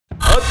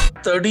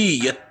10 ಅಡಿ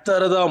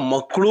ಎತ್ತರದ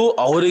ಮಕ್ಕಳು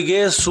ಅವರಿಗೆ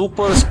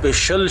ಸೂಪರ್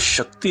ಸ್ಪೆಷಲ್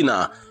ಶಕ್ತಿನ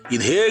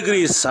ಇದು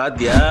ಹೇಗ್ರಿ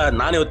ಸಾಧ್ಯ?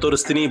 ನಾನಿವತ್ತು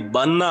ತೋರಿಸ್ತೀನಿ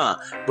ಬನ್ನ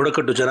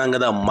ಬುಡಕಟ್ಟು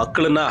ಜನಾಂಗದ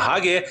ಮಕ್ಕಳನ್ನ.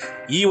 ಹಾಗೆ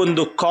ಈ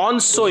ಒಂದು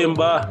ಕಾನ್ಸೋ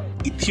ಎಂಬ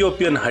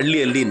ಇಥಿಯೋಪಿಯನ್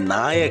ಹಳ್ಳಿಯಲ್ಲಿ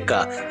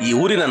ಈ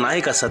ಊರಿನ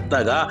ನಾಯಕ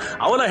ಸತ್ತಾಗ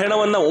ಅವನ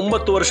ಹೆಣವನ್ನ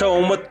 9 ವರ್ಷ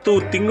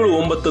 9 ತಿಂಗಳು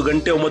 9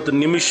 ಗಂಟೆ 9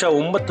 ನಿಮಿಷ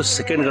 9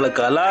 ಸೆಕೆಂಡ್ಗಳ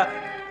ಕಾಲ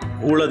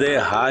ಉಳದೆ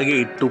ಹಾಗೆ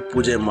ಇಟ್ಟು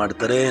ಪೂಜೆ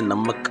ಮಾಡ್ತಾರೆ.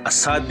 ನಮ್ಮ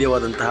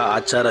ಅಸಾಧ್ಯವಾದಂತಹ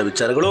ಆಚಾರ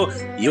ವಿಚಾರಗಳು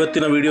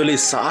ಇವತ್ತಿನ ವಿಡಿಯೋಲಿ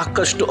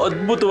ಸಾಕಷ್ಟು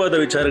ಅದ್ಭುತವಾದ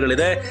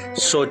ವಿಚಾರಗಳಿದೆ.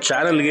 ಸೊ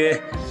ಚಾನಲ್ಗೆ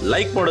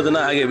ಲೈಕ್ ಮಾಡೋದನ್ನ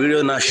ಹಾಗೆ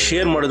ವಿಡಿಯೋನ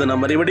ಶೇರ್ ಮಾಡೋದನ್ನ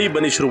ಮರಿಬೇಡಿ.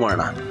 ಬನ್ನಿ ಶುರು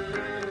ಮಾಡೋಣ.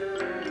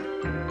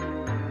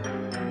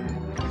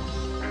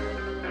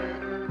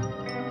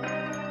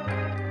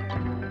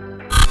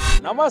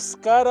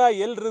 ನಮಸ್ಕಾರ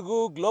ಎಲ್ರಿಗೂ.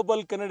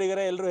 ಗ್ಲೋಬಲ್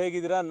ಕನ್ನಡಿಗರ ಎಲ್ಲರೂ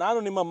ಹೇಗಿದ್ದೀರಾ? ನಾನು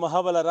ನಿಮ್ಮ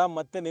ಮಹಾಬಲರ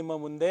ಮತ್ತೆ ನಿಮ್ಮ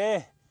ಮುಂದೆ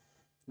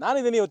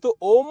ನಾನಿದ್ದೀನಿ ಇವತ್ತು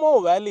ಓಮೋ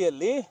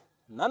ವ್ಯಾಲಿಯಲ್ಲಿ.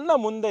 ನನ್ನ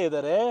ಮುಂದೆ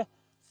ಇದ್ದಾರೆ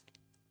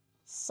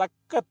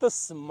ಸಖತ್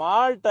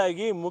ಸ್ಮಾರ್ಟ್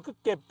ಆಗಿ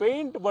ಮುಖಕ್ಕೆ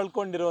ಪೇಂಟ್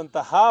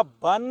ಬಳ್ಕೊಂಡಿರುವಂತಹ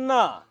ಬನ್ನ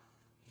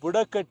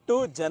ಬುಡಕಟ್ಟು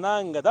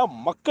ಜನಾಂಗದ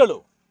ಮಕ್ಕಳು.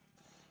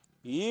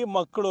 ಈ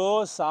ಮಕ್ಕಳು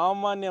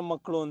ಸಾಮಾನ್ಯ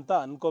ಮಕ್ಕಳು ಅಂತ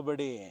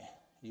ಅನ್ಕೋಬೇಡಿ.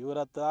 ಇವರ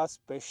ಹತ್ರ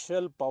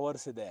ಸ್ಪೆಷಲ್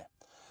ಪವರ್ಸ್ ಇದೆ.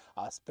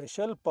 ಆ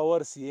ಸ್ಪೆಷಲ್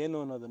ಪವರ್ಸ್ ಏನು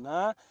ಅನ್ನೋದನ್ನ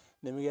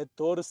ನಿಮಗೆ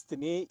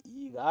ತೋರಿಸ್ತೀನಿ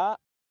ಈಗ.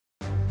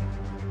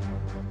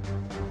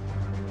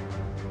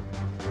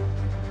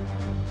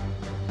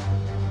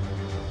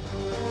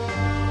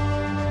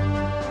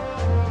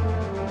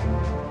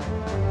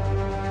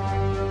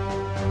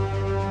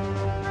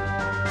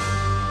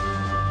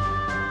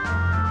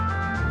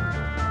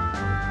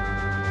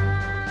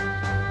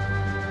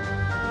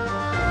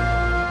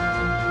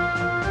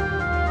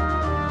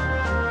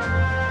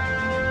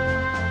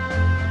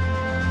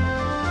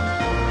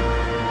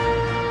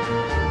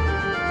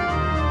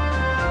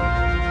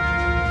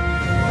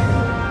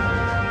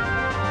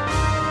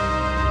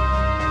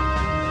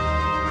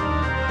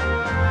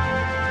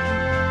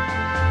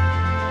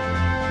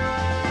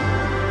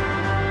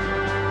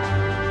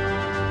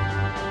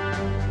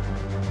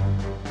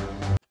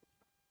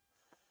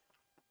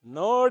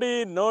 ನೋಡಿ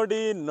ನೋಡಿ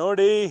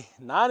ನೋಡಿ,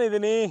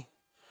 ನಾನಿದ್ದೀನಿ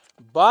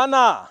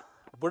ಬಾನಾ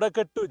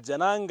ಬುಡಕಟ್ಟು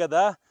ಜನಾಂಗದ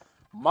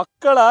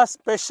ಮಕ್ಕಳ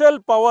ಸ್ಪೆಷಲ್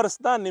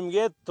ಪವರ್ಸ್ನ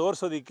ನಿಮಗೆ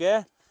ತೋರಿಸೋದಿಕ್ಕೆ.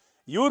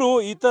 ಇವರು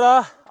ಈ ಥರ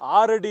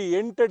 6 ಅಡಿ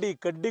 8 ಅಡಿ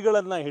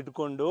ಕಡ್ಡಿಗಳನ್ನು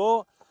ಹಿಡ್ಕೊಂಡು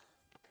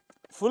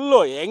ಫುಲ್ಲು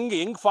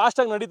ಹೆಂಗೆ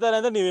ಫಾಸ್ಟಾಗಿ ನಡೀತಾರೆ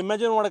ಅಂದರೆ ನೀವು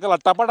ಇಮ್ಯಾಜಿನ್ ಮಾಡೋಕ್ಕಲ್ಲ.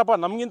 ಟಪ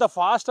ನಮಗಿಂತ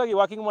ಫಾಸ್ಟಾಗಿ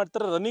ವಾಕಿಂಗ್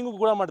ಮಾಡ್ತಾರೆ, ರನ್ನಿಂಗು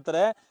ಕೂಡ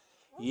ಮಾಡ್ತಾರೆ.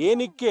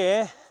 ಏನಕ್ಕೆ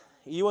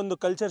ಈ ಒಂದು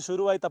ಕಲ್ಚರ್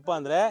ಶುರುವಾಯ್ತಪ್ಪ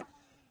ಅಂದರೆ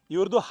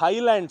ಇವ್ರದ್ದು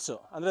ಹೈಲ್ಯಾಂಡ್ಸು,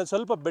 ಅಂದರೆ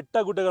ಸ್ವಲ್ಪ ಬೆಟ್ಟ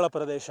ಗುಡ್ಡಗಳ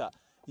ಪ್ರದೇಶ.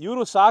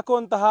 ಇವರು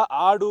ಸಾಕುವಂತಹ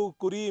ಆಡು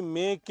ಕುರಿ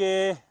ಮೇಕೆ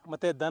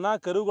ಮತ್ತು ದನ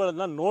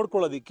ಕರುಗಳನ್ನು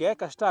ನೋಡ್ಕೊಳ್ಳೋದಕ್ಕೆ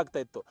ಕಷ್ಟ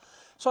ಆಗ್ತಾಯಿತ್ತು.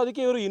 ಸೊ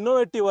ಅದಕ್ಕೆ ಇವರು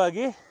ಇನ್ನೋವೇಟಿವ್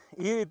ಆಗಿ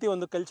ಈ ರೀತಿ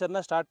ಒಂದು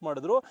ಕಲ್ಚರ್ನ ಸ್ಟಾರ್ಟ್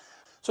ಮಾಡಿದ್ರು.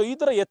 ಸೊ ಈ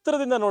ಥರ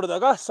ಎತ್ತರದಿಂದ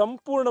ನೋಡಿದಾಗ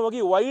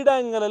ಸಂಪೂರ್ಣವಾಗಿ ವೈಡ್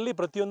ಆ್ಯಂಗಲಲ್ಲಿ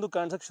ಪ್ರತಿಯೊಂದು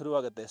ಕಾಣಿಸೋಕ್ಕೆ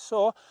ಶುರುವಾಗುತ್ತೆ. ಸೊ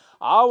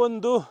ಆ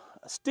ಒಂದು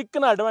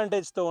ಸ್ಟಿಕ್ನ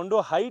ಅಡ್ವಾಂಟೇಜ್ ತೊಗೊಂಡು,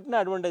 ಹೈಟ್ನ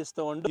ಅಡ್ವಾಂಟೇಜ್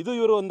ತೊಗೊಂಡು ಇದು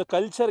ಇವರು ಒಂದು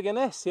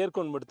ಕಲ್ಚರ್ಗೆ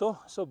ಸೇರ್ಕೊಂಡ್ಬಿಡ್ತು.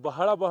 ಸೊ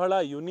ಬಹಳ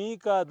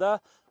ಯುನೀಕಾದ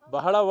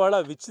ಬಹಳ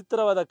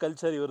ವಿಚಿತ್ರವಾದ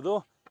ಕಲ್ಚರ್ ಇವ್ರದ್ದು.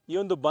 ಈ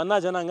ಒಂದು ಬನ್ನ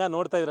ಜನಾಂಗ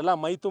ನೋಡ್ತಾ ಇದ್ರಲ್ಲ,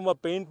 ಮೈ ತುಂಬ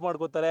ಪೇಂಟ್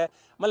ಮಾಡ್ಕೋತಾರೆ.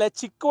 ಆಮೇಲೆ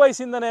ಚಿಕ್ಕ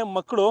ವಯಸ್ಸಿಂದನೇ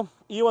ಮಕ್ಕಳು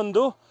ಈ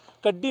ಒಂದು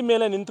ಕಡ್ಡಿ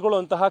ಮೇಲೆ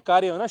ನಿಂತ್ಕೊಳ್ಳುವಂತಹ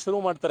ಕಾರ್ಯವನ್ನು ಶುರು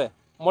ಮಾಡ್ತಾರೆ.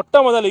 ಮೊಟ್ಟ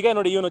ಮೊದಲಿಗೆ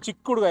ನೋಡಿ, ಇವನು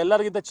ಚಿಕ್ಕ ಹುಡುಗ,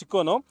 ಎಲ್ಲರಿಗಿಂತ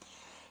ಚಿಕ್ಕವನು.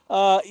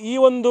 ಈ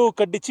ಒಂದು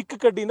ಚಿಕ್ಕ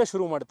ಕಡ್ಡಿಯಿಂದ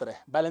ಶುರು ಮಾಡ್ತಾರೆ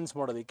ಬ್ಯಾಲೆನ್ಸ್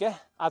ಮಾಡೋದಕ್ಕೆ.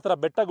 ಆ ಥರ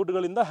ಬೆಟ್ಟ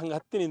ಗುಡ್ಡಗಳಿಂದ ಹಂಗೆ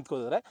ಹತ್ತಿ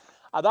ನಿಂತ್ಕೋತಾರೆ.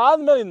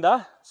 ಅದಾದಮೇಲಿಂದ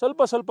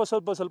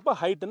ಸ್ವಲ್ಪ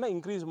ಹೈಟನ್ನು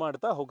ಇನ್ಕ್ರೀಸ್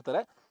ಮಾಡ್ತಾ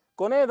ಹೋಗ್ತಾರೆ.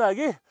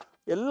 ಕೊನೆಯದಾಗಿ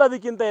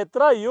ಎಲ್ಲದಕ್ಕಿಂತ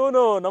ಎತ್ತರ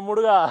ಇವನು ನಮ್ಮ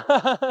ಹುಡುಗ.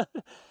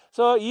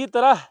 ಸೊ ಈ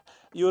ಥರ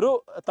ಇವರು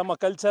ತಮ್ಮ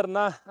ಕಲ್ಚರ್ನ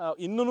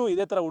ಇನ್ನೂ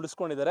ಇದೇ ಥರ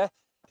ಉಳಿಸ್ಕೊಂಡಿದ್ದಾರೆ.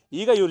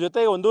 ಈಗ ಇವ್ರ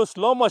ಜೊತೆಗೆ ಒಂದು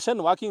ಸ್ಲೋ ಮೋಷನ್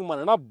ವಾಕಿಂಗ್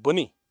ಮಾಡೋಣ,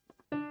 ಬನ್ನಿ.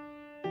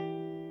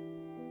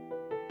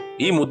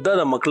 ಈ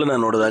ಮುದ್ದಾದ ಮಕ್ಕಳನ್ನ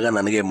ನೋಡಿದಾಗ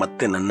ನನಗೆ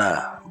ಮತ್ತೆ ನನ್ನ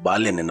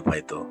ಬಾಲ್ಯ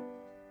ನೆನಪಾಯಿತು.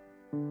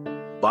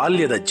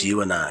 ಬಾಲ್ಯದ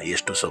ಜೀವನ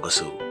ಎಷ್ಟು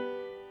ಸೊಗಸು,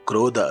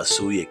 ಕ್ರೋಧ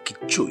ಅಸೂಯೆ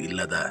ಕಿಚ್ಚು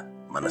ಇಲ್ಲದ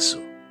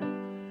ಮನಸ್ಸು,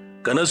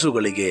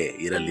 ಕನಸುಗಳಿಗೆ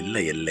ಇರಲಿಲ್ಲ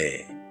ಎಲ್ಲೆ,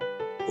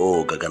 ಓ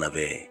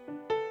ಗಗನವೇ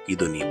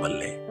ಇದು ನೀ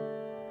ಬಲ್ಲೆ,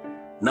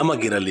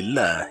 ನಮಗಿರಲಿಲ್ಲ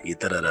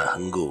ಇತರರ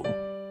ಹಂಗು,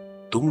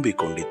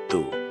 ತುಂಬಿಕೊಂಡಿತ್ತು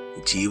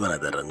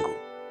ಜೀವನದ ರಂಗು,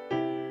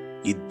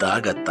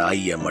 ಇದ್ದಾಗ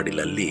ತಾಯಿಯ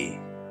ಮಡಿಲಲ್ಲಿ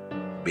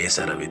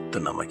ಬೇಸರವಿತ್ತು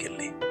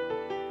ನಮಗೆಲ್ಲಿ,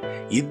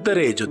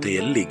 ಇದ್ದರೆ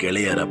ಜೊತೆಯಲ್ಲಿ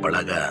ಗೆಳೆಯರ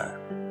ಬಳಗ,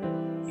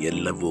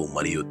 ಎಲ್ಲವೂ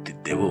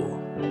ಮರೆಯುತ್ತಿದ್ದೆವು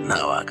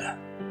ನಾವಾಗ,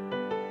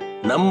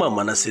 ನಮ್ಮ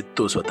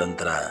ಮನಸ್ಸಿತ್ತು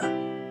ಸ್ವತಂತ್ರ,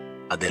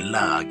 ಅದೆಲ್ಲ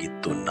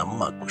ಆಗಿತ್ತು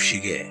ನಮ್ಮ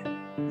ಖುಷಿಗೆ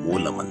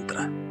ಮೂಲ ಮಂತ್ರ,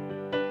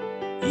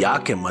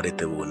 ಯಾಕೆ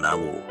ಮರೆತೆವು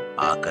ನಾವು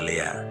ಆ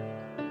ಕಲೆಯ,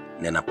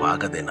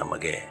 ನೆನಪಾಗದೆ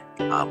ನಮಗೆ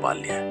ಆ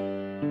ಬಾಲ್ಯ,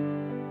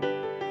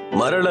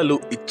 ಮರಳಲು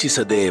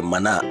ಇಚ್ಛಿಸದೆ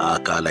ಮನ ಆ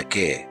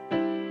ಕಾಲಕ್ಕೆ,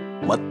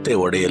 ಮತ್ತೆ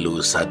ಒಡೆಯಲು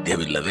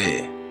ಸಾಧ್ಯವಿಲ್ಲವೇ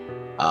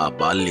ಆ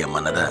ಬಾಲ್ಯ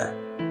ಮನದ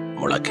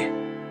ಮೊಳಕೆ.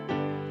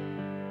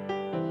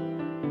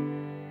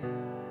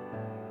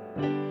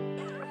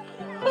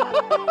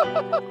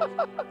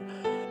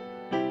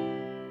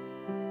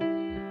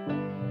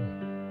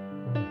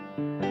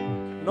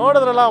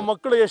 ನೋಡಿದ್ರಲ್ಲ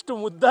ಮಕ್ಕಳು ಎಷ್ಟು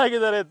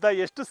ಮುದ್ದಾಗಿದ್ದಾರೆ ಅಂತ,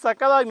 ಎಷ್ಟು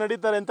ಸಖತ್ತಾಗಿ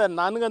ನಡೀತಾರೆ ಅಂತ.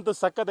 ನನಗಂತೂ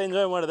ಸಖತ್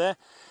ಎಂಜಾಯ್ ಮಾಡಿದೆ.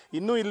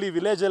 ಇನ್ನೂ ಇಲ್ಲಿ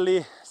ವಿಲೇಜಲ್ಲಿ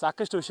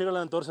ಸಾಕಷ್ಟು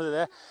ವಿಷಯಗಳನ್ನು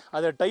ತೋರಿಸೋದಿದೆ,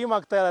 ಆದರೆ ಟೈಮ್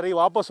ಆಗ್ತಾ ಇಲ್ಲ ರೀ,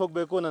 ವಾಪಸ್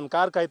ಹೋಗಬೇಕು, ನನ್ನ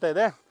ಕಾರ್ ಕಾಯ್ತಾ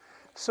ಇದೆ.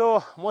 ಸೊ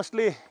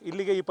ಮೋಸ್ಟ್ಲಿ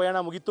ಇಲ್ಲಿಗೆ ಈ ಪಯಣ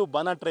ಮುಗೀತು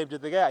ಬಾನಾ ಟ್ರೈಬ್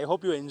ಜೊತೆಗೆ. I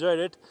hope you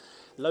enjoyed it.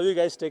 Love you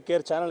guys, take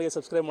care. ಚಾನಲ್ಗೆ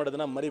ಸಬ್ಸ್ಕ್ರೈಬ್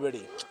ಮಾಡೋದನ್ನ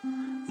ಮರಿಬೇಡಿ.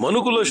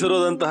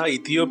 ಮನುಕುಲಶಿರೋದಂತಹ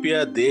ಇಥಿಯೋಪಿಯಾ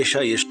ದೇಶ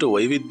ಎಷ್ಟು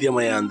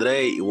ವೈವಿಧ್ಯಮಯ ಅಂದರೆ,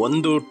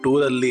 ಒಂದು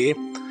ಟೂರಲ್ಲಿ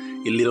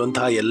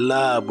ಇಲ್ಲಿರುವಂತಹ ಎಲ್ಲ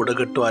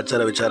ಬುಡಕಟ್ಟು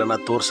ಆಚಾರ ವಿಚಾರನ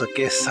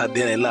ತೋರ್ಸೋಕ್ಕೆ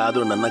ಸಾಧ್ಯನೇ ಇಲ್ಲ.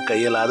 ಆದರೂ ನನ್ನ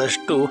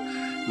ಕೈಯಲ್ಲಾದಷ್ಟು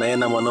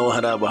ನಯನ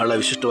ಮನೋಹರ ಬಹಳ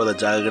ವಿಶಿಷ್ಟವಾದ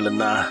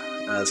ಜಾಗಗಳನ್ನು,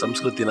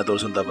 ಸಂಸ್ಕೃತಿಯನ್ನು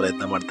ತೋರಿಸುವಂಥ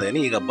ಪ್ರಯತ್ನ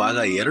ಮಾಡ್ತಾಯಿದ್ದೀನಿ. ಈಗ ಭಾಗ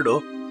 2,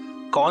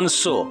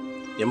 ಕಾನ್ಸೋ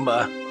ಎಂಬ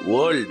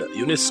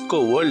ಯುನೆಸ್ಕೋ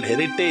ವರ್ಲ್ಡ್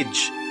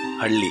ಹೆರಿಟೇಜ್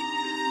ಹಳ್ಳಿ.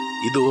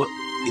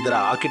 ಇದರ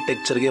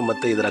ಆರ್ಕಿಟೆಕ್ಚರ್ಗೆ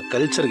ಮತ್ತು ಇದರ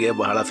ಕಲ್ಚರ್ಗೆ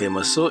ಬಹಳ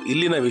ಫೇಮಸ್ಸು.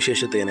 ಇಲ್ಲಿನ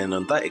ವಿಶೇಷತೆ ಏನೇನು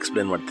ಅಂತ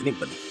ಎಕ್ಸ್ಪ್ಲೇನ್ ಮಾಡ್ತೀನಿ,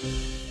 ಬನ್ನಿ.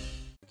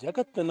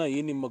 ಜಗತ್ತನ್ನು ಈ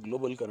ನಿಮ್ಮ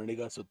ಗ್ಲೋಬಲ್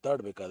ಕನ್ನಡಿಗ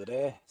ಸುತ್ತಾಡಬೇಕಾದ್ರೆ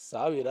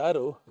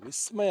ಸಾವಿರಾರು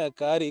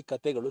ವಿಸ್ಮಯಕಾರಿ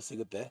ಕಥೆಗಳು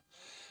ಸಿಗುತ್ತೆ.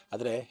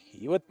 ಆದರೆ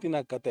ಇವತ್ತಿನ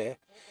ಕತೆ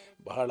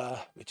ಬಹಳ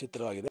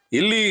ವಿಚಿತ್ರವಾಗಿದೆ.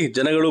 ಇಲ್ಲಿ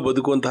ಜನಗಳು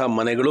ಬದುಕುವಂತಹ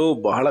ಮನೆಗಳು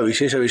ಬಹಳ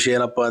ವಿಶೇಷ ವಿಷಯ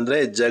ಏನಪ್ಪ ಅಂದರೆ,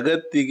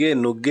 ಜಗತ್ತಿಗೆ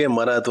ನುಗ್ಗೆ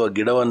ಮರ ಅಥವಾ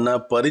ಗಿಡವನ್ನು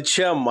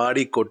ಪರಿಚಯ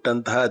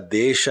ಮಾಡಿಕೊಟ್ಟಂತಹ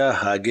ದೇಶ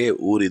ಹಾಗೆ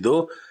ಊರಿದು.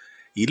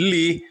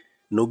 ಇಲ್ಲಿ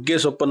ನುಗ್ಗೆ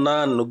ಸೊಪ್ಪನ್ನು,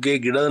 ನುಗ್ಗೆ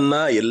ಗಿಡನ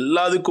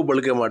ಎಲ್ಲದಕ್ಕೂ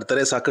ಬಳಕೆ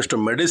ಮಾಡ್ತಾರೆ. ಸಾಕಷ್ಟು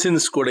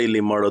ಮೆಡಿಸಿನ್ಸ್ ಕೂಡ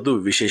ಇಲ್ಲಿ ಮಾಡೋದು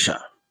ವಿಶೇಷ.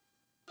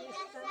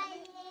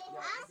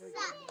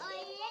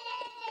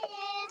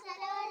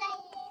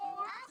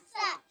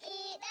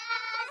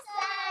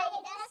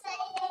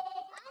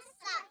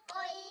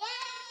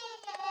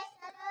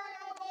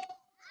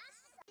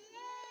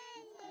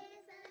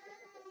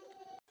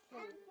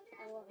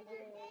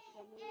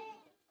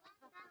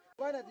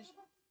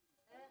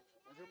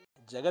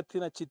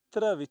 ಜಗತ್ತಿನ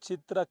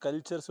ವಿಚಿತ್ರ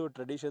ಕಲ್ಚರ್ಸು,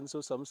 ಟ್ರೆಡಿಷನ್ಸು,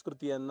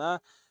 ಸಂಸ್ಕೃತಿಯನ್ನು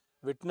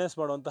ವಿಟ್ನೆಸ್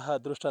ಮಾಡುವಂತಹ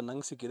ಅದೃಷ್ಟ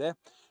ನಂಗೆ ಸಿಕ್ಕಿದೆ.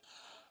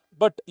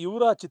 ಬಟ್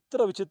ಇವರ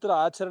ವಿಚಿತ್ರ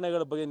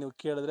ಆಚರಣೆಗಳ ಬಗ್ಗೆ ನೀವು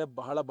ಕೇಳಿದ್ರೆ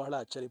ಬಹಳ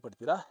ಅಚ್ಚರಿ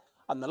ಪಡ್ತೀರಾ.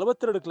 ಆ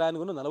 42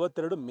 ಕ್ಲಾನ್ಗೂ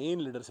 42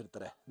 ಮೇನ್ ಲೀಡರ್ಸ್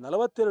ಇರ್ತಾರೆ.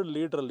 42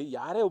 ಲೀಡ್ರಲ್ಲಿ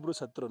ಯಾರೇ ಒಬ್ರು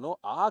ಸತ್ರು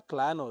ಆ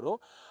ಕ್ಲಾನ್ ಅವರು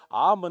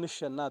ಆ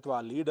ಮನುಷ್ಯನ ಅಥವಾ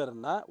ಆ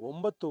ಲೀಡರ್ನ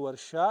 9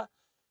 ವರ್ಷ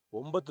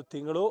 9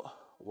 ತಿಂಗಳು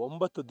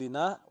 9 ದಿನ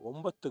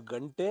 9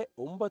 ಗಂಟೆ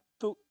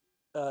 9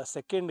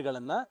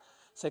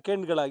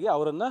 ಸೆಕೆಂಡ್ಗಳಾಗಿ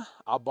ಅವರನ್ನು,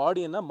 ಆ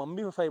ಬಾಡಿಯನ್ನು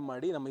ಮಮ್ಮಿಫೈ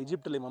ಮಾಡಿ, ನಮ್ಮ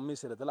ಈಜಿಪ್ಟಲ್ಲಿ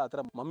ಮಮ್ಮೀಸ್ ಇರುತ್ತಲ್ಲ ಆ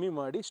ಥರ ಮಮ್ಮಿ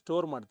ಮಾಡಿ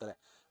ಸ್ಟೋರ್ ಮಾಡ್ತಾರೆ.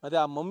 ಮತ್ತು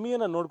ಆ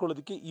ಮಮ್ಮಿಯನ್ನು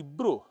ನೋಡ್ಕೊಳ್ಳೋದಕ್ಕೆ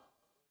 2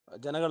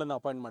 ಜನಗಳನ್ನು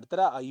ಅಪಾಯಿಂಟ್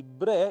ಮಾಡ್ತಾರೆ. ಆ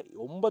ಇಬ್ಬರೇ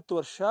 9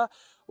 ವರ್ಷ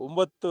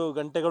 9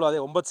 ಗಂಟೆಗಳು,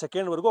 ಅದೇ 9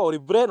 ಸೆಕೆಂಡ್ವರೆಗೂ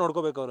ಅವರಿಬ್ಬರೇ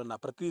ನೋಡ್ಕೋಬೇಕು. ಅವರನ್ನು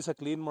ಪ್ರತಿ ದಿವಸ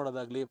ಕ್ಲೀನ್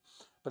ಮಾಡೋದಾಗಲಿ,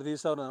 ಪ್ರತಿ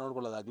ದಿವಸ ಅವ್ರನ್ನ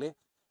ನೋಡ್ಕೊಳ್ಳೋದಾಗಲಿ.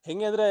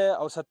 ಹೆಂಗೆ ಅಂದರೆ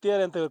ಅವ್ರು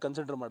ಸತ್ಯರೇ ಅಂತ ಇವ್ರು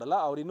ಕನ್ಸಿಡರ್ ಮಾಡಲ್ಲ,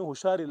 ಅವ್ರು ಇನ್ನೂ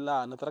ಹುಷಾರಿಲ್ಲ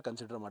ಅನ್ನೋ ಥರ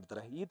ಕನ್ಸಿಡರ್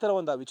ಮಾಡ್ತಾರೆ. ಈ ಥರ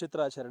ಒಂದು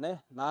ವಿಚಿತ್ರ ಆಚರಣೆ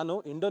ನಾನು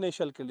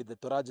ಇಂಡೋನೇಷ್ಯಲ್ಲಿ ಕೇಳಿದ್ದೆ,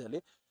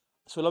 ತೊರಾಜಲ್ಲಿ,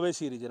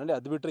 ಸುಲವೇಸಿ ರೀಜನಲ್ಲಿ.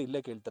 ಅದು ಬಿಟ್ಟರೆ ಇಲ್ಲೇ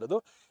ಕೇಳ್ತಿರೋದು.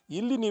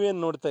 ಇಲ್ಲಿ ನೀವೇನು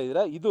ನೋಡ್ತಾ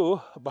ಇದ್ದೀರಾ, ಇದು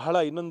ಬಹಳ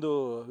ಇನ್ನೊಂದು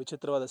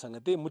ವಿಚಿತ್ರವಾದ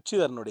ಸಂಗತಿ.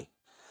 ಮುಚ್ಚಿದಾರೆ ನೋಡಿ.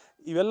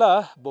 ಇವೆಲ್ಲ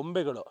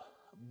ಬೊಂಬೆಗಳು,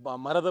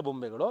 ಮರದ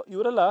ಬೊಂಬೆಗಳು.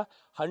 ಇವರೆಲ್ಲ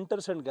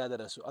ಹಂಟರ್ಸ್ ಆ್ಯಂಡ್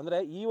ಗ್ಯಾದರರ್ಸು. ಅಂದರೆ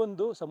ಈ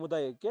ಒಂದು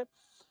ಸಮುದಾಯಕ್ಕೆ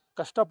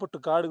ಕಷ್ಟಪಟ್ಟು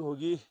ಕಾಡಿಗೆ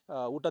ಹೋಗಿ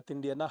ಊಟ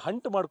ತಿಂಡಿಯನ್ನು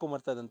ಹಂಟ್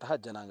ಮಾಡ್ಕೊಂಬರ್ತಾ ಇದ್ದಂತಹ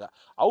ಜನಾಂಗ.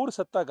 ಅವ್ರು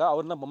ಸತ್ತಾಗ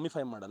ಅವ್ರನ್ನ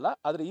ಮಮ್ಮಿಫೈ ಮಾಡಲ್ಲ,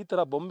 ಆದರೆ ಈ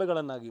ಥರ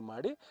ಬೊಂಬೆಗಳನ್ನಾಗಿ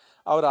ಮಾಡಿ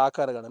ಅವರ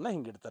ಆಕಾರಗಳನ್ನು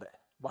ಹಿಂಗಿಡ್ತಾರೆ.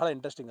 ಬಹಳ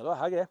ಇಂಟ್ರೆಸ್ಟಿಂಗ್ ಅಲ್ವಾ.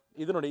 ಹಾಗೆ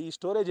ಇದು ನೋಡಿ, ಈ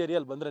ಸ್ಟೋರೇಜ್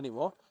ಏರಿಯಲ್ಲಿ ಬಂದರೆ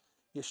ನೀವು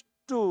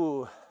ಎಷ್ಟು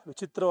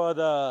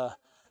ವಿಚಿತ್ರವಾದ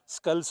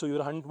ಸ್ಕಲ್ಸು,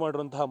 ಇವರು ಹಂಟ್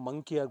ಮಾಡಿರುವಂತಹ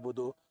ಮಂಕಿ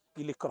ಆಗ್ಬೋದು,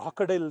 ಇಲ್ಲಿ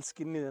ಕ್ರಾಕಡೈಲ್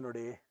ಸ್ಕಿನ್ ಇದೆ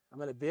ನೋಡಿ,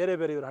 ಆಮೇಲೆ ಬೇರೆ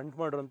ಇವರು ಹಂಟ್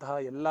ಮಾಡಿರುವಂತಹ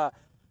ಎಲ್ಲ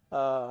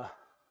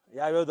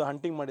ಯಾವ್ಯಾವುದು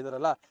ಹಂಟಿಂಗ್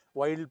ಮಾಡಿದಾರಲ್ಲ,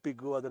 ವೈಲ್ಡ್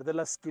ಪಿಗ್ಗು,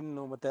 ಅದರದ್ದೆಲ್ಲ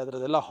ಸ್ಕಿನ್ನು ಮತ್ತು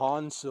ಅದರದ್ದೆಲ್ಲ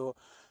ಹಾರ್ನ್ಸು,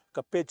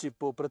 ಕಪ್ಪೆ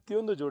ಚಿಪ್ಪು,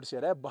 ಪ್ರತಿಯೊಂದು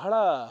ಜೋಡಿಸ್ಯಾರೆ. ಬಹಳ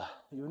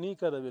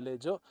ಯುನೀಕ್ ಆದ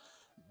ವಿಲೇಜು,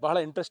 ಬಹಳ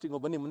ಇಂಟ್ರೆಸ್ಟಿಂಗು.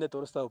 ಬನ್ನಿ ಮುಂದೆ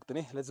ತೋರಿಸ್ತಾ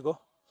ಹೋಗ್ತೀನಿ. Let's go.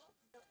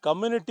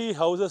 ಕಮ್ಯುನಿಟಿ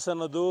ಹೌಸಸ್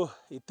ಅನ್ನೋದು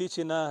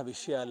ಇತ್ತೀಚಿನ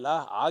ವಿಷಯ ಅಲ್ಲ.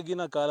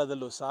 ಆಗಿನ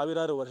ಕಾಲದಲ್ಲೂ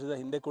ಸಾವಿರಾರು ವರ್ಷದ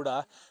ಹಿಂದೆ ಕೂಡ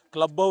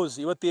ಕ್ಲಬ್ ಹೌಸ್,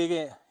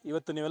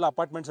 ಇವತ್ತು ನೀವೆಲ್ಲ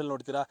ಅಪಾರ್ಟ್ಮೆಂಟ್ಸಲ್ಲಿ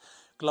ನೋಡ್ತೀರಾ,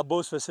 ಕ್ಲಬ್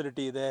ಹೌಸ್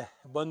ಫೆಸಿಲಿಟಿ ಇದೆ.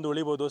 ಬಂದು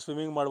ಉಳಿಬೋದು,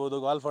 ಸ್ವಿಮ್ಮಿಂಗ್ ಮಾಡ್ಬೋದು,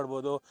 ಗಾಲ್ಫ್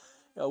ಆಡ್ಬೋದು,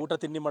 ಊಟ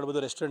ತಿಂಡಿ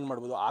ಮಾಡ್ಬೋದು, ರೆಸ್ಟೋರೆಂಟ್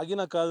ಮಾಡ್ಬೋದು.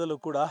 ಆಗಿನ ಕಾಲದಲ್ಲೂ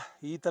ಕೂಡ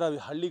ಈ ಥರ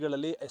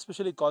ಹಳ್ಳಿಗಳಲ್ಲಿ,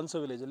 ಎಸ್ಪೆಷಲಿ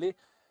ಕಾನ್ಸೋ ವಿಲೇಜಲ್ಲಿ,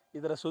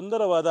 ಇದರ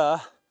ಸುಂದರವಾದ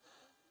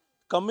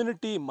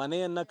ಕಮ್ಯುನಿಟಿ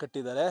ಮನೆಯನ್ನು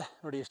ಕಟ್ಟಿದ್ದಾರೆ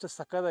ನೋಡಿ. ಎಷ್ಟು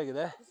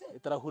ಸಕ್ಕತ್ತಾಗಿದೆ,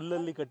 ಈ ಥರ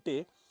ಹುಲ್ಲಲ್ಲಿ ಕಟ್ಟಿ.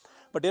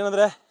 ಬಟ್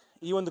ಏನಂದರೆ,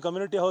 ಈ ಒಂದು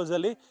ಕಮ್ಯುನಿಟಿ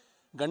ಹೌಸಲ್ಲಿ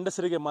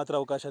ಗಂಡಸರಿಗೆ ಮಾತ್ರ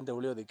ಅವಕಾಶ ಅಂತ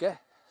ಉಳಿಯೋದಕ್ಕೆ.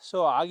 ಸೊ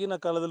ಆಗಿನ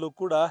ಕಾಲದಲ್ಲೂ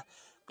ಕೂಡ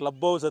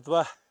ಕ್ಲಬ್ ಹೌಸ್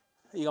ಅಥವಾ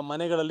ಈಗ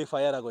ಮನೆಗಳಲ್ಲಿ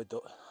ಫೈರ್ ಆಗೋಯ್ತು,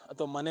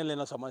 ಅಥವಾ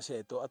ಮನೇಲೇನೋ ಸಮಸ್ಯೆ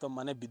ಆಯಿತು, ಅಥವಾ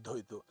ಮನೆ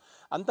ಬಿದ್ದೋಯ್ತು,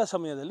 ಅಂಥ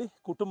ಸಮಯದಲ್ಲಿ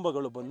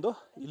ಕುಟುಂಬಗಳು ಬಂದು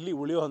ಇಲ್ಲಿ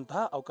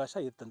ಉಳಿಯುವಂತಹ ಅವಕಾಶ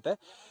ಇತ್ತಂತೆ.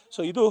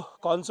 ಸೊ ಇದು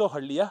ಕಾನ್ಸೋ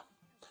ಹಳ್ಳಿಯ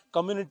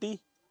ಕಮ್ಯುನಿಟಿ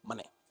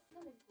ಮನೆ.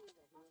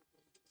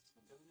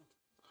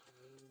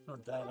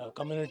 ನೋಡ್ತಾ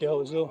ಕಮ್ಯುನಿಟಿ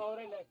ಹೌಸು,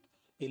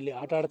 ಇಲ್ಲಿ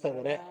ಆಟ ಆಡ್ತಾ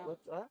ಇದ್ದಾರೆ.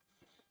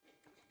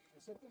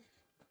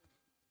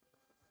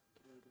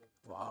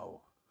 ವಾವ್,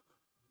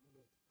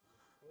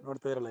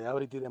 ನೋಡ್ತಾ ಇರಲ್ಲ ಯಾವ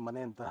ರೀತಿ ಇದೆ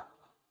ಮನೆ ಅಂತ.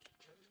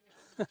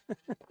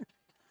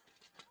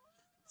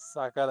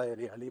 ಸಾಕಾದ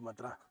ಏರಿ ಹಳ್ಳಿ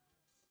ಮಾತ್ರ.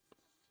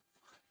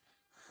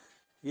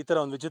 ಈ ಥರ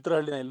ಒಂದು ವಿಚಿತ್ರ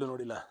ಹಳ್ಳಿನ ಎಲ್ಲೂ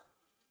ನೋಡಿಲ್ಲ.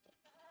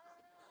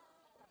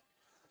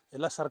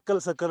 ಎಲ್ಲ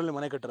ಸರ್ಕಲ್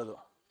ಮನೆ ಕಟ್ಟಿರೋದು.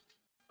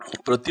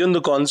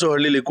 ಪ್ರತಿಯೊಂದು ಕಾನ್ಸೋ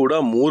ಹಳ್ಳಿಲಿ ಕೂಡ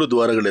 3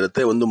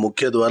 ದ್ವಾರಗಳಿರುತ್ತೆ. ಒಂದು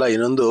ಮುಖ್ಯ ದ್ವಾರ,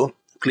 ಇನ್ನೊಂದು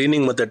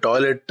ಕ್ಲೀನಿಂಗ್ ಮತ್ತು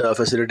ಟಾಯ್ಲೆಟ್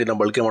ಫೆಸಿಲಿಟಿನ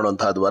ಬಳಕೆ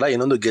ಮಾಡುವಂತಹ ದ್ವಾರ,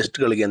 ಇನ್ನೊಂದು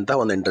ಗೆಸ್ಟ್ಗಳಿಗೆ ಅಂತ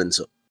ಒಂದು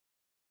ಎಂಟ್ರೆನ್ಸು.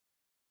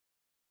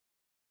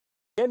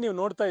 ಏನು ನೀವು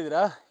ನೋಡ್ತಾ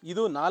ಇದ್ದೀರಾ,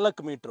 ಇದು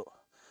 4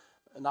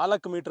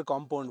 ಮೀಟ್ರ್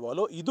ಕಾಂಪೌಂಡ್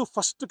ವಾಲು. ಇದು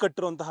ಫಸ್ಟ್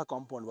ಕಟ್ಟಿರುವಂತಹ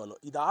ಕಾಂಪೌಂಡ್ ವಾಲು.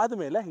 ಇದಾದ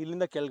ಮೇಲೆ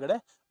ಇಲ್ಲಿಂದ ಕೆಳಗಡೆ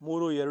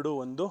 3, 2,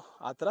 1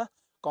 ಆ ಥರ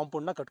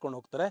ಕಾಂಪೌಂಡ್ನ ಕಟ್ಕೊಂಡು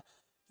ಹೋಗ್ತಾರೆ.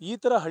 ಈ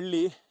ಥರ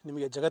ಹಳ್ಳಿ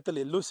ನಿಮಗೆ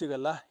ಜಗತ್ತಲ್ಲಿ ಎಲ್ಲೂ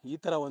ಸಿಗಲ್ಲ. ಈ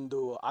ಥರ ಒಂದು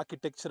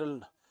ಆರ್ಕಿಟೆಕ್ಚರಲ್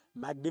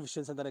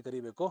ಮ್ಯಾಗ್ನಿಫಿಷನ್ಸ್ ಅಂತಲೇ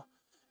ಕರಿಬೇಕು.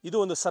 ಇದು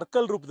ಒಂದು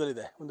ಸರ್ಕಲ್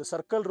ರೂಪದಲ್ಲಿದೆ. ಒಂದು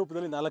ಸರ್ಕಲ್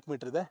ರೂಪದಲ್ಲಿ 4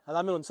 ಮೀಟರ್ ಇದೆ.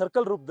 ಅದಾದಮೇಲೆ ಒಂದು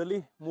ಸರ್ಕಲ್ ರೂಪದಲ್ಲಿ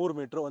 3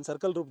 ಮೀಟ್ರು, ಒಂದು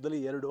ಸರ್ಕಲ್ ರೂಪದಲ್ಲಿ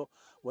 2,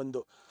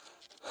 1.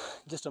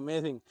 Just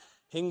amazing.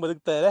 ಹಿಂಗೆ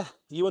ಬದುಕ್ತಾ ಇದೆ.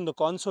 ಈ ಒಂದು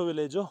ಕಾನ್ಸೋ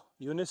ವಿಲೇಜು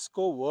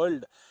ಯುನೆಸ್ಕೋ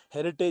ವರ್ಲ್ಡ್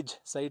ಹೆರಿಟೇಜ್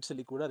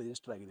ಸೈಟ್ಸಲ್ಲಿ ಕೂಡ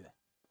ರಿಜಿಸ್ಟರ್ ಆಗಿದೆ.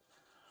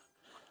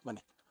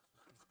 ಬನ್ನಿ.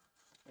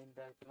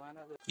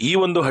 ಈ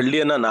ಒಂದು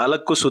ಹಳ್ಳಿಯನ್ನ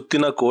 4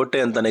 ಸುತ್ತಿನ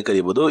ಕೋಟೆ ಅಂತಾನೆ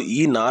ಕರೀಬಹುದು. ಈ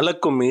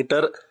 4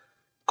 ಮೀಟರ್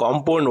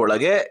ಕಾಂಪೌಂಡ್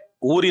ಒಳಗೆ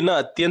ಊರಿನ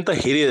ಅತ್ಯಂತ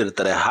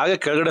ಹಿರಿಯರಿರ್ತಾರೆ. ಹಾಗೆ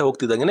ಕೆಳಗಡೆ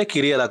ಹೋಗ್ತಿದ್ದಂಗೆ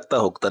ಕಿರಿಯರಾಗ್ತಾ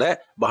ಹೋಗ್ತಾರೆ.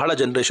 ಬಹಳ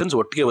ಜನರೇಷನ್ಸ್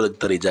ಒಟ್ಟಿಗೆ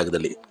ಬದುಕ್ತಾರೆ ಈ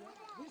ಜಾಗದಲ್ಲಿ.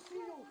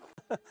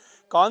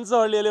 ಕಾನ್ಸೋ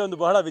ಹಳ್ಳಿಯಲ್ಲಿ ಒಂದು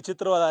ಬಹಳ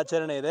ವಿಚಿತ್ರವಾದ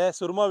ಆಚರಣೆ ಇದೆ.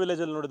 ಸುರ್ಮಾ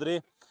ವಿಲೇಜಲ್ಲಿ ನೋಡಿದ್ರಿ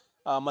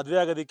ಮದುವೆ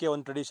ಆಗೋದಕ್ಕೆ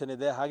ಒಂದು ಟ್ರೆಡಿಷನ್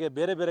ಇದೆ. ಹಾಗೆ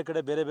ಬೇರೆ ಬೇರೆ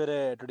ಕಡೆ ಬೇರೆ ಬೇರೆ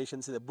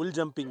ಟ್ರೆಡಿಷನ್ಸ್ ಇದೆ. ಬುಲ್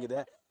ಜಂಪಿಂಗ್ ಇದೆ.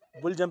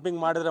 ಬುಲ್ ಜಂಪಿಂಗ್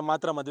ಮಾಡಿದ್ರೆ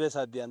ಮಾತ್ರ ಮದುವೆ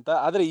ಸಾಧ್ಯ ಅಂತ.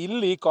 ಆದರೆ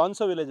ಇಲ್ಲಿ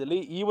ಕಾನ್ಸೋ ವಿಲೇಜಲ್ಲಿ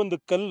ಈ ಒಂದು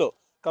ಕಲ್ಲು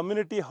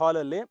ಕಮ್ಯುನಿಟಿ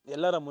ಹಾಲಲ್ಲಿ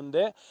ಎಲ್ಲರ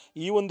ಮುಂದೆ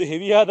ಈ ಒಂದು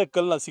ಹೆವಿಯಾದ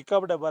ಕಲ್ಲನ್ನ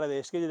ಸಿಕ್ಕಾಪಟ್ಟೆ ಬರೋದು,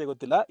 ಎಷ್ಟು ಕೆಜಿ ಇದೆ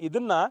ಗೊತ್ತಿಲ್ಲ,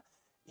 ಇದನ್ನ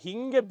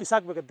ಹಿಂಗೆ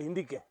ಬಿಸಾಕ್ಬೇಕಂತೆ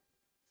ಹಿಂದಕ್ಕೆ.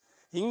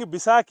 ಹಿಂಗೆ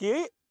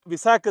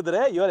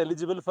ಬಿಸಾಕಿದ್ರೆ you are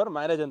eligible for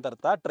marriage ಅಂತ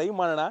ಅರ್ಥ. ಟ್ರೈ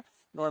ಮಾಡೋಣ,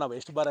 ನೋಡೋಣ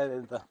ಎಷ್ಟು ಭಾರ ಇದೆ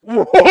ಅಂತ.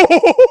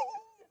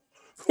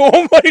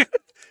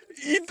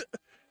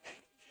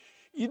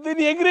 ಇದನ್ನ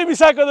ಹೆಂಗ್ರಿ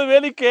ಬಿಸಾಕೋದು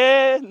ಮೇಲಕ್ಕೆ?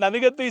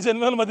 ನನಗಂತೂ ಈ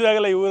ಜನ್ಮದಲ್ಲಿ ಮದುವೆ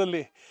ಆಗಲ್ಲ ಈ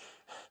ಊರಲ್ಲಿ.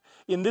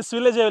 In this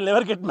village I will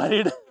never get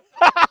married.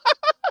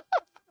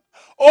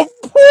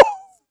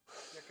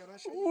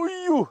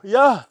 ಅಯ್ಯೋ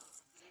ಯಾ,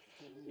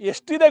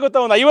 ಎಷ್ಟಿದೆ ಗೊತ್ತಾ?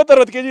 ಒಂದು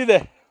 50-60 kg ಇದೆ.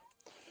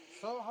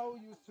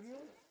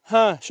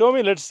 ಹಾ, show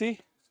me, let's see.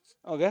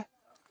 Okay,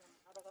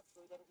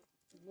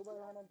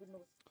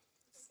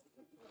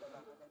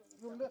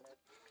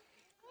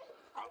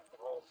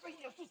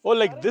 O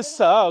like this.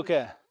 Okay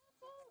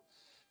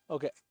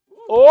okay,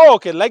 O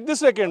okay, like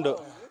this we can do.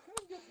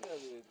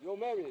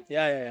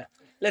 Yeah yeah yeah,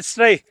 let's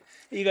try.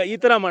 ಈಗ ಈ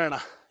ಥರ ಮಾಡೋಣ,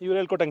 ಇವ್ರು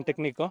ಹೇಳ್ಕೊಟ್ಟಂಗೆ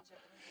ಟೆಕ್ನಿಕ್ಕು.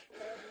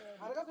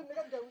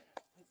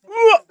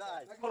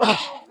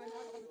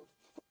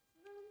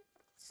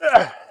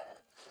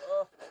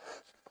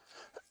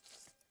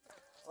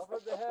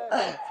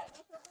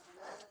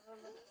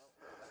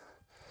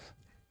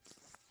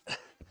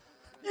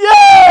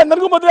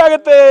 ನನಗೂ ಮದುವೆ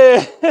ಆಗತ್ತೆ.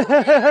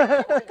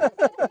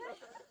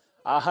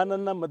 ಆಹಾ,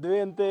 ನನ್ನ ಮದುವೆ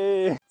ಅಂತೆ.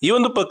 ಈ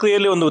ಒಂದು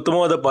ಪ್ರಕ್ರಿಯೆಯಲ್ಲಿ ಒಂದು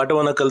ಉತ್ತಮವಾದ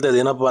ಪಾಠವನ್ನು ಕಲಿತದ್ದು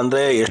ಏನಪ್ಪಾ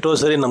ಅಂದ್ರೆ, ಎಷ್ಟೋ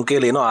ಸರಿ ನಮ್ಮ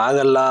ಕೈಯಲ್ಲಿ ಏನೋ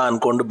ಆಗಲ್ಲ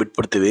ಅನ್ಕೊಂಡು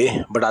ಬಿಟ್ಬಿಡ್ತೀವಿ.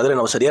 ಬಟ್ ಆದರೆ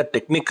ನಾವು ಸರಿಯಾಗಿ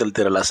ಟೆಕ್ನಿಕ್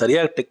ಕಲ್ತಿರಲ್ಲ.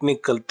 ಸರಿಯಾಗಿ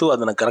ಟೆಕ್ನಿಕ್ ಕಲಿತು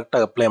ಅದನ್ನು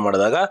ಕರೆಕ್ಟಾಗಿ ಅಪ್ಲೈ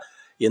ಮಾಡಿದಾಗ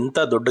ಎಂಥ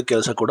ದೊಡ್ಡ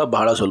ಕೆಲಸ ಕೂಡ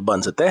ಬಹಳ ಸುಲಭ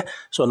ಅನಿಸುತ್ತೆ.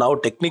 ಸೊ ನಾವು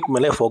ಟೆಕ್ನಿಕ್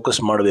ಮೇಲೆ ಫೋಕಸ್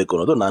ಮಾಡಬೇಕು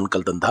ಅನ್ನೋದು ನಾನು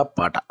ಕಲಿತಂತಹ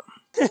ಪಾಠ.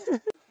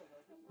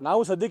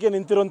 ನಾವು ಸದ್ಯಕ್ಕೆ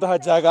ನಿಂತಿರುವಂತಹ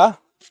ಜಾಗ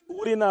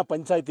ಊರಿನ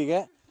ಪಂಚಾಯಿತಿಗೆ,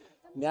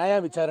 ನ್ಯಾಯ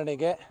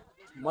ವಿಚಾರಣೆಗೆ,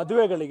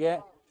 ಮದುವೆಗಳಿಗೆ,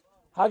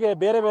 ಹಾಗೆ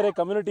ಬೇರೆ ಬೇರೆ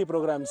ಕಮ್ಯುನಿಟಿ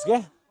ಪ್ರೋಗ್ರಾಮ್ಸ್ಗೆ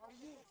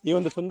ಈ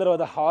ಒಂದು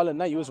ಸುಂದರವಾದ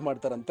ಹಾಲನ್ನು ಯೂಸ್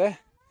ಮಾಡ್ತಾರಂತೆ.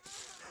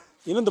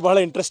 ಇನ್ನೊಂದು ಬಹಳ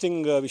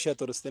ಇಂಟ್ರೆಸ್ಟಿಂಗ್ ವಿಷಯ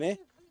ತೋರಿಸ್ತೀನಿ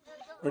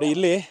ನೋಡಿ.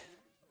 ಇಲ್ಲಿ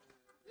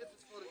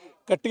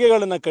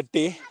ಕಟ್ಟಿಗೆಗಳನ್ನು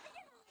ಕಟ್ಟಿ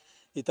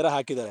ಈ ಥರ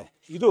ಹಾಕಿದ್ದಾರೆ.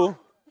 ಇದು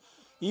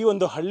ಈ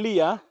ಒಂದು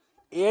ಹಳ್ಳಿಯ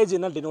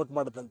ಏಜನ್ನು ಡಿನೋಟ್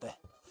ಮಾಡುತ್ತಂತೆ.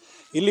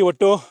 ಇಲ್ಲಿ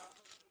ಒಟ್ಟು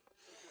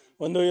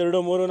 1,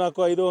 2, 3,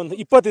 4, 5, ಒಂದು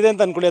 20 ಇದೆ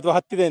ಅಂತ ಅಂದ್ಕೊಳ್ಳಿ, ಅಥವಾ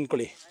 10 ಇದೆ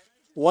ಅಂದ್ಕೊಳ್ಳಿ.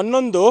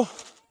 ಒಂದೊಂದು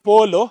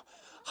ಪೋಲು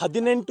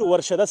 18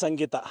 ವರ್ಷದ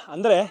ಸಂಗೀತ.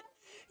 ಅಂದರೆ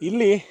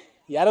ಇಲ್ಲಿ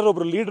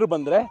ಯಾರೊಬ್ಬರು ಲೀಡ್ರ್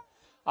ಬಂದರೆ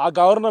ಆ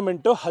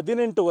ಗವರ್ನಮೆಂಟು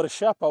 18 ವರ್ಷ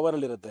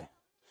ಪವರಲ್ಲಿರುತ್ತೆ.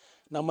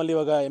 ನಮ್ಮಲ್ಲಿ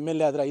ಇವಾಗ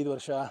MLA ಆದರೆ 5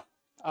 ವರ್ಷ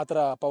ಆ ಥರ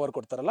ಪವರ್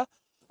ಕೊಡ್ತಾರಲ್ಲ,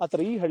 ಆ ಥರ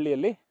ಈ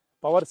ಹಳ್ಳಿಯಲ್ಲಿ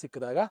ಪವರ್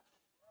ಸಿಕ್ಕಿದಾಗ,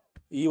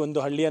 ಈ ಒಂದು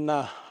ಹಳ್ಳಿಯನ್ನು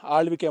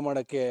ಆಳ್ವಿಕೆ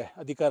ಮಾಡೋಕ್ಕೆ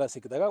ಅಧಿಕಾರ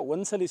ಸಿಕ್ಕಿದಾಗ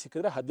ಒಂದ್ಸಲಿ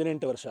ಸಿಕ್ಕಿದ್ರೆ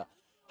 18 ವರ್ಷ.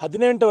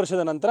 18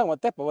 ವರ್ಷದ ನಂತರ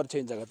ಮತ್ತೆ ಪವರ್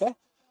ಚೇಂಜ್ ಆಗುತ್ತೆ.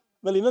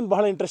 ಆಮೇಲೆ ಇನ್ನೊಂದು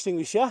ಬಹಳ ಇಂಟ್ರೆಸ್ಟಿಂಗ್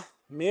ವಿಷಯ,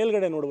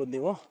 ಮೇಲ್ಗಡೆ ನೋಡ್ಬೋದು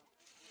ನೀವು,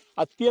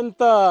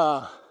 ಅತ್ಯಂತ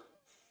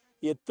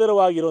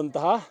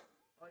ಎತ್ತರವಾಗಿರುವಂತಹ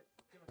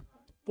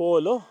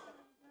ಪೋಲು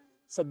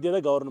ಸದ್ಯದ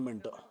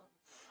ಗೌರ್ಮೆಂಟು.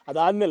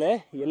 ಅದಾದಮೇಲೆ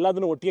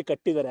ಎಲ್ಲದನ್ನು ಒಟ್ಟಿಗೆ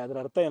ಕಟ್ಟಿದ್ದಾರೆ. ಅದರ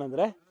ಅರ್ಥ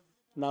ಏನಂದರೆ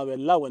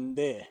ನಾವೆಲ್ಲ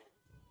ಒಂದೇ,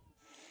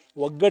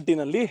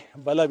 ಒಗ್ಗಟ್ಟಿನಲ್ಲಿ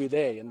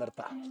ಬಲವಿದೆ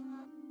ಎಂದರ್ಥ.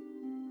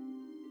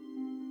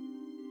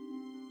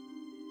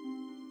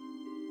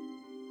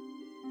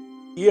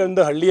 ಈ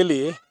ಒಂದು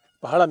ಹಳ್ಳಿಯಲ್ಲಿ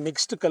ಬಹಳ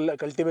ಮಿಕ್ಸ್ಡ್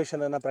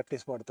ಕಲ್ಟಿವೇಷನನ್ನು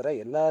ಪ್ರಾಕ್ಟೀಸ್ ಮಾಡ್ತಾರೆ.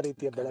 ಎಲ್ಲ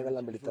ರೀತಿಯ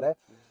ಬೆಳೆಗಳನ್ನ ಬೆಳೀತಾರೆ.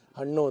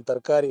 ಹಣ್ಣು,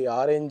 ತರಕಾರಿ,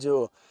 ಆರೆಂಜು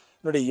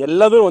ನೋಡಿ,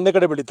 ಎಲ್ಲದೂ ಒಂದೇ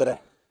ಕಡೆ ಬೆಳೀತಾರೆ.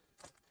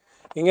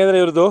 ಹಿಂಗಂದರೆ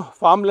ಇವ್ರದ್ದು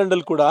ಫಾರ್ಮ್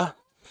ಲ್ಯಾಂಡಲ್ಲಿ ಕೂಡ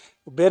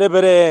ಬೇರೆ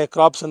ಬೇರೆ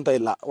ಕ್ರಾಪ್ಸ್ ಅಂತ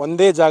ಇಲ್ಲ,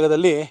 ಒಂದೇ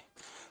ಜಾಗದಲ್ಲಿ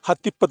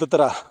 10-20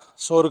 ಥರ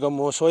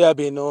ಸೋರ್ಗಮ್ಮು,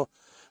 ಸೋಯಾಬೀನು,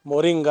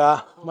 ಮೊರಿಂಗಾ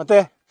ಮತ್ತು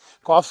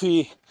ಕಾಫಿ,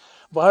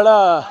 ಬಹಳ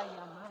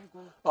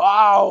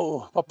ವಾವ್,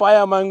 ಪಪ್ಪಾಯ,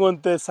 ಮ್ಯಾಂಗೋ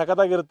ಅಂತೆ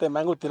ಸಖತ್ತಾಗಿರುತ್ತೆ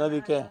ಮ್ಯಾಂಗೋ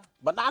ತಿನ್ನೋದಕ್ಕೆ.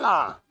 ಬನಾನಾ.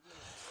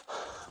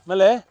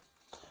 ಆಮೇಲೆ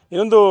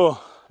ಇನ್ನೊಂದು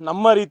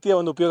ನಮ್ಮ ರೀತಿಯ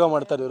ಒಂದು ಉಪಯೋಗ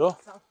ಮಾಡ್ತಾರೆ ಇವರು.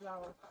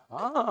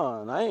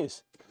 Nice,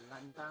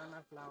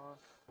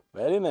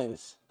 very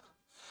nice.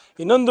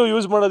 ಇನ್ನೊಂದು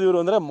ಯೂಸ್ ಮಾಡೋದು ಇವರು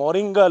ಅಂದರೆ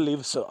ಮೊರಿಂಗಾ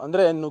ಲೀವ್ಸ್,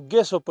 ಅಂದರೆ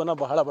ನುಗ್ಗೆ ಸೊಪ್ಪನ್ನು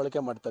ಬಹಳ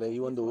ಬಳಕೆ ಮಾಡ್ತಾರೆ ಈ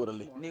ಒಂದು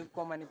ಊರಲ್ಲಿ.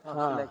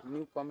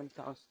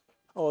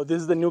 ಓ, this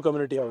is the new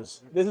community house.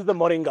 This is the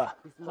moringa.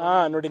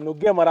 ನೋಡಿ,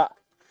 ನುಗ್ಗೆ ಮರ.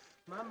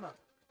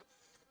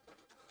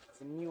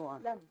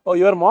 ಓ,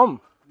 ಯುವರ್ ಮಾಮ್.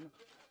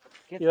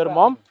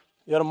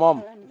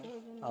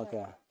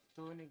 ಓಕೆ.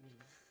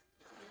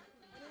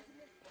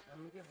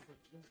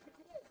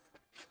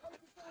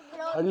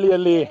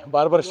 ಹಳ್ಳಿಯಲ್ಲಿ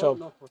barber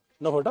shop.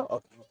 No photo.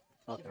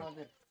 Okay.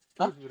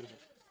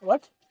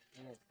 What?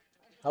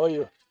 How are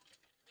you?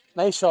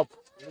 Nice shop,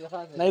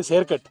 nice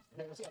hair cut.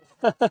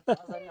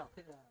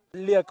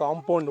 ಹಳ್ಳಿಯ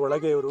ಕಾಂಪೌಂಡ್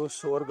ಒಳಗೆ ಇವರು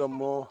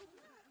ಸೋರ್ಗಮ್ಮು,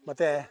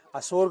 ಮತ್ತು ಆ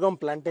ಸೋರ್ಗಮ್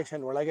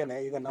ಪ್ಲಾಂಟೇಶನ್ ಒಳಗೇ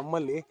ಈಗ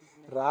ನಮ್ಮಲ್ಲಿ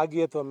ರಾಗಿ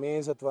ಅಥವಾ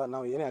ಮೇಜ್ ಅಥವಾ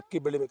ನಾವು ಏನೇ ಅಕ್ಕಿ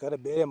ಬೆಳಿಬೇಕಾದ್ರೆ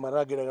ಬೇರೆ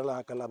ಮರ ಗಿಡಗಳನ್ನ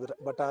ಹಾಕಲ್ಲ.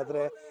 ಬಟ್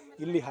ಆದರೆ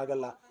ಇಲ್ಲಿ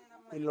ಹಾಗಲ್ಲ.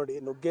 ಇಲ್ಲಿ ನೋಡಿ,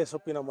 ನುಗ್ಗೆ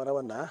ಸೊಪ್ಪಿನ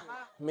ಮರವನ್ನು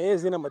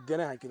ಮೇಜಿನ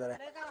ಮಧ್ಯನೇ ಹಾಕಿದ್ದಾರೆ.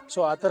 ಸೊ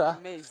ಆ ಥರ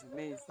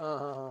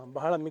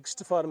ಬಹಳ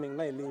ಮಿಕ್ಸ್ಡ್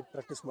ಫಾರ್ಮಿಂಗ್ನ ಇಲ್ಲಿ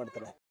ಪ್ರಾಕ್ಟೀಸ್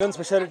ಮಾಡ್ತಾರೆ. ಇನ್ನೊಂದು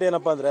ಸ್ಪೆಷಾಲಿಟಿ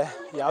ಏನಪ್ಪ ಅಂದರೆ,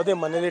 ಯಾವುದೇ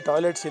ಮನೇಲಿ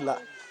ಟಾಯ್ಲೆಟ್ಸ್ ಇಲ್ಲ,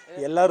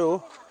 ಎಲ್ಲರೂ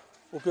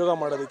ಉಪಯೋಗ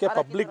ಮಾಡೋದಕ್ಕೆ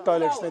ಪಬ್ಲಿಕ್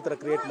ಟಾಯ್ಲೆಟ್ಸ್ನ ಈ ಥರ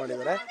ಕ್ರಿಯೇಟ್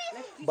ಮಾಡಿದ್ದಾರೆ.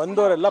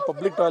 ಬಂದವರೆಲ್ಲ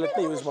ಪಬ್ಲಿಕ್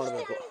ಟಾಯ್ಲೆಟ್ನ ಯೂಸ್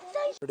ಮಾಡಬೇಕು.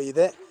 ನೋಡಿ,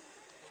 ಇದೆ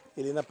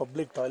ಇಲ್ಲಿನ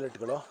ಪಬ್ಲಿಕ್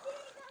ಟಾಯ್ಲೆಟ್ಗಳು.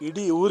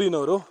 ಇಡೀ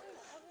ಊರಿನವರು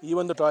ಈ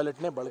ಒಂದು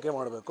ಟಾಯ್ಲೆಟ್ನೇ ಬಳಕೆ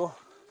ಮಾಡಬೇಕು.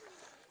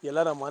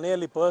 ಎಲ್ಲರ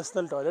ಮನೆಯಲ್ಲಿ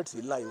ಪರ್ಸ್ನಲ್ ಟಾಯ್ಲೆಟ್ಸ್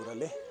ಇಲ್ಲ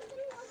ಇವರಲ್ಲಿ.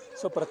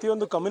 ಸೊ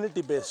ಪ್ರತಿಯೊಂದು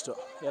ಕಮ್ಯುನಿಟಿ ಬೇಸ್ಡು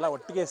ಎಲ್ಲ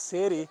ಒಟ್ಟಿಗೆ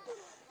ಸೇರಿ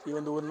ಈ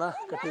ಒಂದು ಊರನ್ನ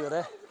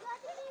ಕಟ್ಟಿದ್ದಾರೆ,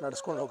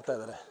 ನಡೆಸ್ಕೊಂಡು ಹೋಗ್ತಾ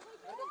ಇದ್ದಾರೆ.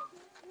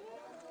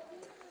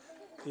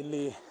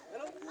 ಇಲ್ಲಿ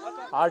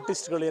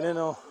ಆರ್ಟಿಸ್ಟ್ಗಳು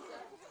ಏನೇನೋ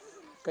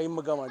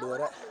ಕೈಮಗ್ಗ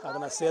ಮಾಡಿದ್ದಾರೆ,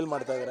 ಅದನ್ನು ಸೇಲ್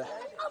ಮಾಡ್ತಾ ಇದ್ದಾರೆ.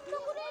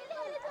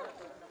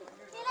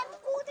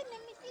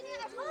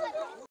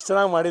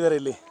 ಚೆನ್ನಾಗಿ ಮಾಡಿದ್ದಾರೆ.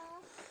 ಇಲ್ಲಿ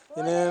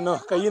ಏನೇನೋ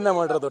ಕೈಯಿಂದ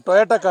ಮಾಡಿರೋದು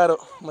ಟೊಯೋಟಾ ಕಾರು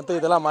ಮತ್ತು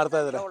ಇದೆಲ್ಲ ಮಾಡ್ತಾ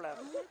ಇದ್ದಾರೆ.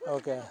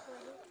 Okay,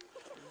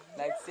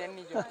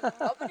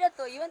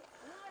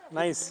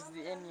 nice.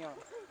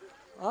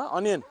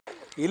 ಆನಿಯನ್.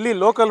 ಇಲ್ಲಿ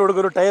ಲೋಕಲ್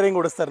ಹುಡುಗರು ಟೈರಿಂಗ್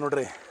ಓಡಿಸ್ತಾರೆ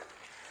ನೋಡ್ರಿ.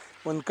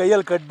 ಒಂದು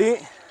ಕೈಯಲ್ಲಿ ಕಡ್ಡಿ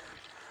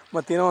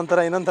ಮತ್ತು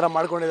ಇನ್ನೊಂದು ಥರ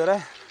ಮಾಡ್ಕೊಂಡಿದ್ದಾರೆ.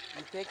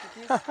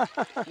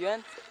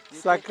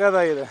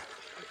 ಸಕ್ಕತ್ತಾಗಿದೆ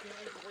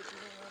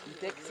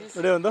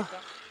ನೋಡಿ. ಒಂದು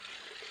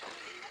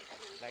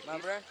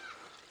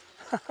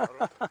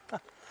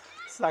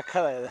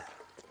ಸಕ್ಕತ್ತಾಗಿದೆ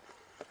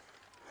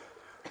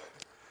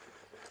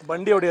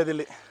ಬಂಡಿ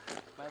ಹೊಡಿಯೋದಿಲ್ಲಿ.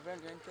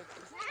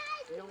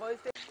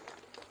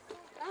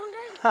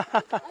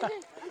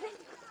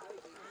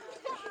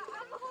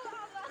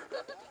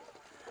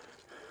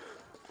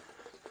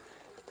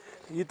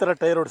 ಈ ಥರ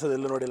ಟೈರ್ ಓಡಿಸೋದು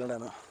ಎಲ್ಲೂ ನೋಡಿಲ್ಲ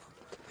ನಾನು.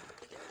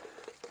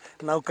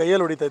 ನಾವು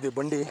ಕೈಯಲ್ಲಿ ಹೊಡಿತಾ ಇದ್ದೀವಿ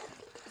ಬಂಡಿ.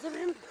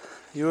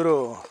 ಇವರು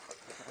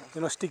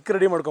ಏನೋ ಸ್ಟಿಕ್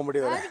ರೆಡಿ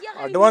ಮಾಡ್ಕೊಂಬಿಟ್ಟಿದ್ದಾರೆ,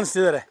 ಅಡ್ವಾನ್ಸ್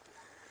ಇದ್ದಾರೆ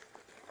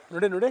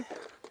ನೋಡಿ.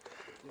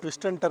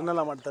 ಟ್ವಿಸ್ಟ್ ಆ್ಯಂಡ್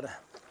ಟರ್ನೆಲ್ಲ ಮಾಡ್ತಾರೆ.